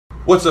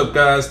What's up,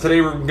 guys? Today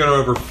we're going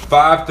over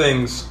 5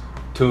 things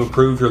to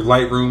improve your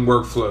Lightroom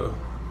workflow.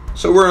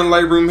 So we're in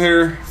Lightroom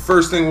here.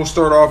 First thing we'll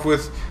start off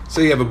with,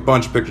 say you have a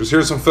bunch of pictures.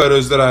 Here's some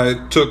photos that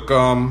I took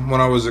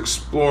when I was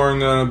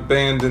exploring an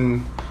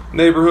abandoned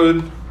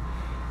neighborhood.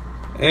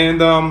 And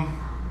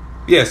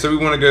yeah, so we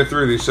want to go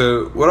through these.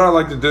 So what I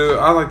like to do,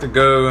 I like to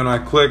go and I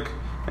click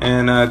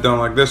and I don't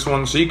like this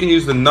one. So you can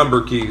use the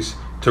number keys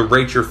to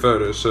rate your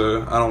photos.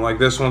 So I don't like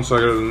this one, so I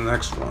go to the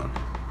next one.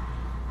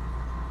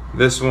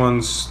 This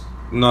one's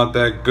not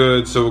that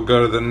good, so we'll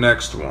go to the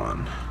next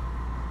one.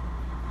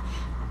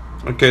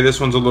 Okay, this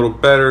one's a little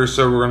better,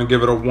 so we're going to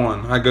give it a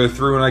 1. I go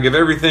through and I give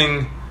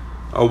everything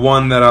a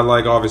 1 that I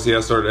like. Obviously, I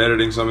started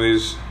editing some of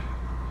these,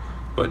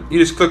 but you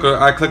just click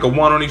I click a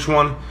 1 on each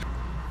one.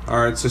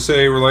 Alright, so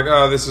say we're like,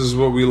 oh, this is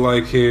what we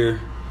like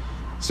here.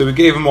 So we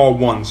gave them all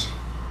 1s.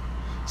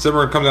 So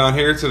we're going to come down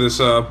here to this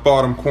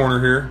bottom corner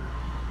here.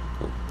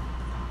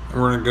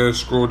 And we're going to go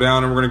scroll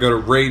down and we're going to go to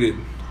rated.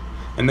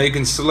 And then you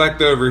can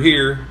select over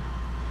here.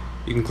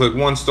 You can click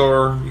 1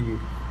 star.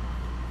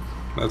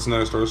 That's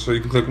no stars. So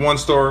you can click 1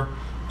 star,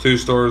 2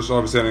 stars.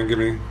 Obviously, I didn't give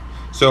any,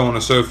 so on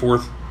and so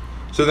forth.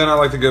 So then I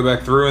like to go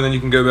back through, and then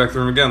you can go back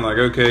through them again. Like,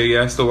 okay,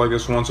 yeah, I still like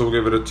this one, so we'll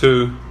give it a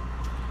 2.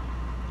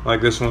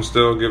 Like this one,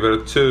 still give it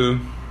a 2.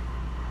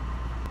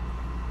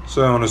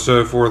 So on and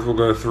so forth. We'll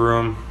go through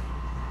them.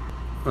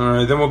 All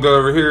right, then we'll go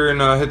over here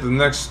and hit the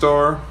next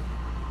star.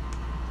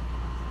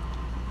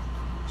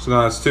 So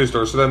now it's 2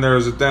 stars. So then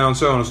there's it down,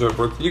 so on and so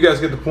forth. You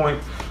guys get the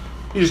point.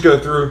 You just go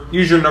through,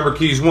 use your number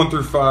keys 1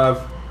 through 5.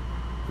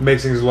 It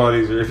makes things a lot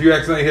easier. If you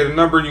accidentally hit a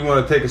number and you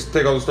want to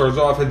take all the stars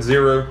off, hit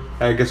 0,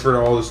 and it gets rid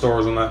of all the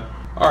stars on that.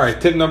 All right,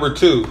 tip number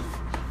 2.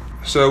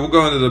 So we'll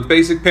go into the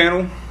basic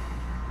panel,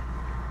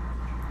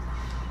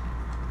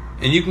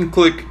 and you can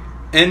click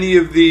any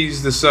of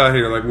these this side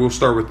here. Like we'll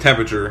start with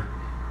temperature.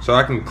 So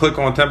I can click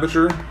on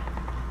temperature,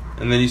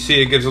 and then you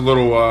see it gives a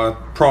little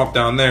prompt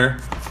down there.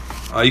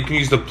 You can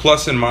use the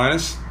plus and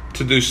minus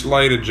to do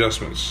slight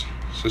adjustments.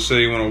 So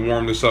say you want to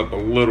warm this up a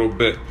little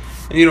bit,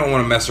 and you don't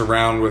want to mess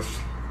around with,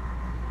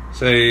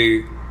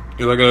 say,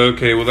 you're like, oh,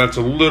 okay, well that's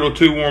a little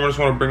too warm, I just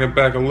want to bring it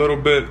back a little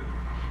bit.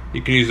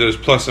 You can use those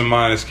plus and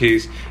minus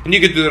keys, and you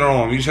can do that on all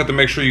of them. You just have to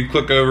make sure you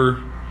click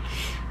over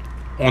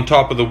on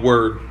top of the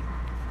word.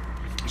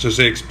 So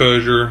say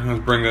exposure,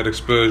 let's bring that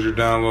exposure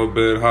down a little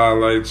bit,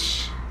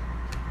 highlights,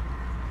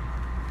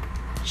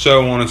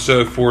 so on and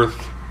so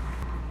forth.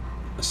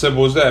 As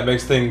simple as that.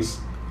 Makes things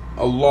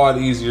a lot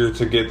easier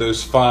to get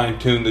those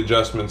fine-tuned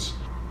adjustments.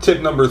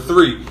 Tip number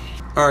 3.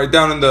 Alright,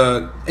 down in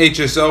the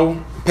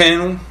HSL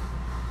panel,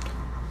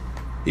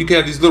 you can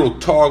have these little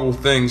toggle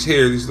things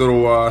here, these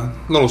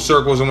little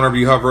circles, and whenever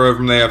you hover over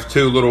them, they have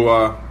 2 little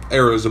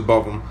arrows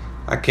above them.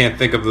 I can't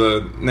think of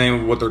the name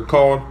of what they're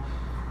called,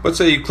 but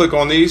say you click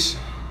on these,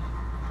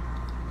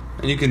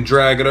 and you can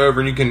drag it over,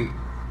 and you can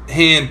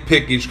hand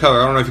pick each color.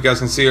 I don't know if you guys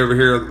can see over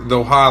here,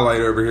 they'll highlight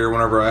over here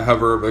whenever I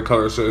hover over the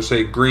color. So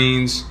say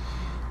greens,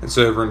 it's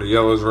over into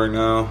yellows right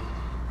now.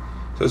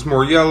 So it's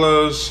more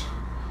yellows.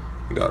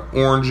 We got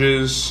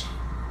oranges,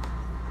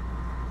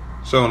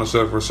 so on and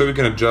so forth. So we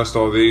can adjust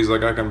all these.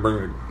 Like I can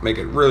make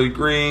it really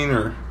green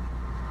or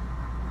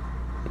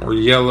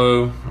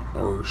yellow,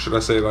 or should I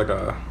say like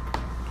a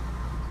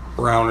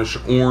brownish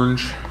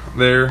orange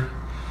there.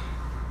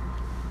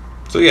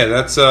 So yeah,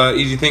 that's an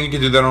easy thing. You can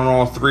do that on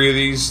all 3 of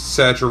these.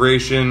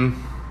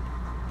 Saturation,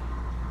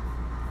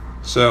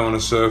 so on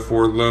and so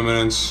forth.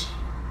 Luminance.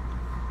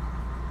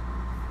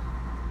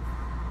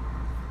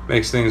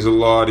 Makes things a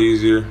lot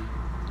easier.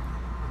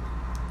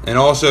 And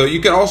also, you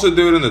can also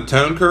do it in the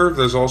tone curve.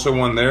 There's also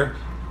one there.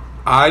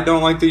 I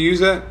don't like to use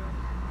that,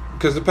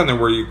 because depending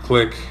on where you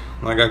click,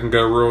 like I can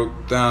go real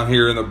down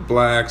here in the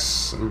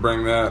blacks and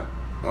bring that,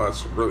 well,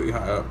 that's really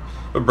high up,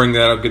 but bring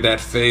that up, get that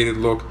faded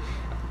look.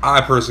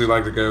 I personally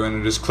like to go in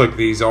and just click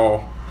these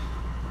all,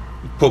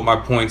 put my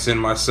points in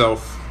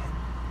myself.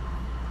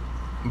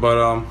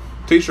 But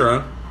teach your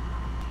own.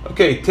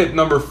 Okay, tip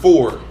number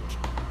 4.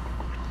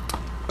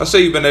 Let's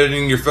say you've been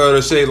editing your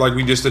photos, say like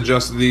we just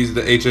adjusted these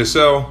to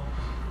HSL.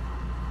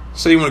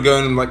 Say you want to go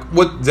in and like,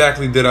 what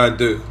exactly did I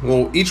do?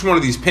 Well, each one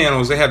of these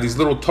panels, they have these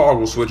little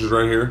toggle switches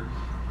right here.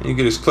 And you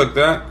can just click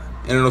that,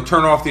 and it'll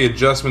turn off the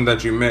adjustment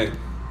that you made,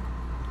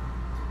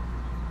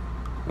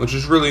 which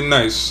is really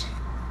nice.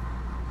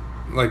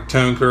 Like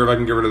tone curve, I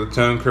can get rid of the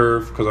tone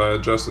curve because I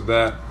adjusted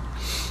that.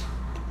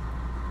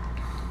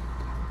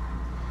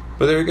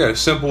 But there you go,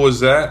 simple as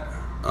that.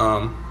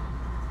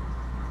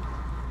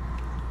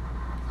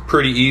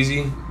 Pretty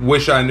easy.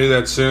 Wish I knew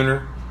that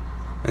sooner.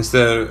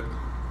 Instead of,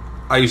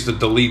 I used to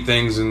delete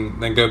things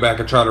and then go back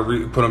and try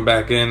to put them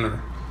back in.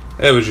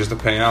 It was just a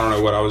pain. I don't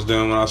know what I was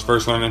doing when I was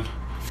first learning.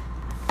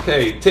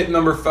 Okay, tip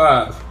number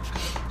 5.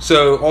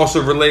 So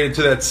also related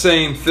to that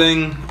same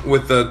thing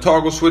with the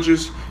toggle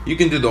switches, you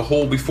can do the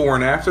whole before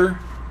and after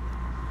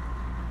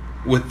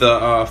with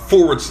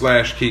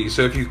the / key.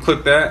 So if you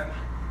click that,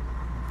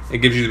 it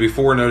gives you the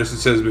before. Notice it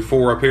says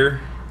before up here.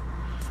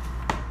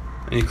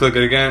 And you click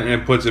it again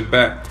and it puts it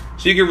back.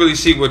 So you can really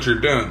see what you're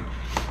doing.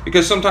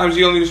 Because sometimes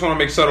you only just want to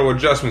make subtle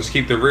adjustments,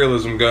 keep the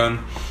realism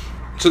going.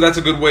 So that's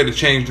a good way to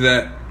change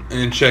that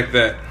and check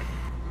that.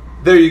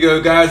 There you go,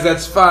 guys.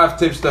 That's 5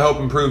 tips to help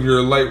improve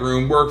your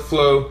Lightroom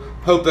workflow.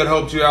 Hope that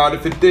helped you out.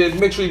 If it did,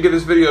 make sure you give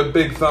this video a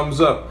big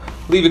thumbs up.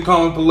 Leave a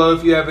comment below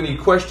if you have any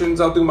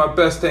questions. I'll do my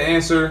best to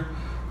answer.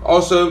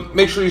 Also,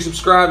 make sure you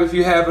subscribe if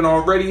you haven't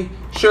already.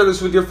 Share this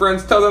with your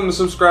friends. Tell them to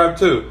subscribe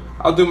too.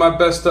 I'll do my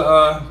best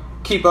to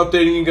keep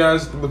updating you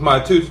guys with my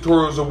 2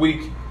 tutorials a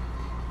week.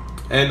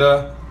 And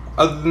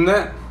other than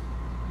that,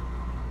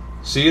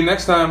 see you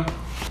next time.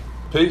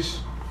 Peace.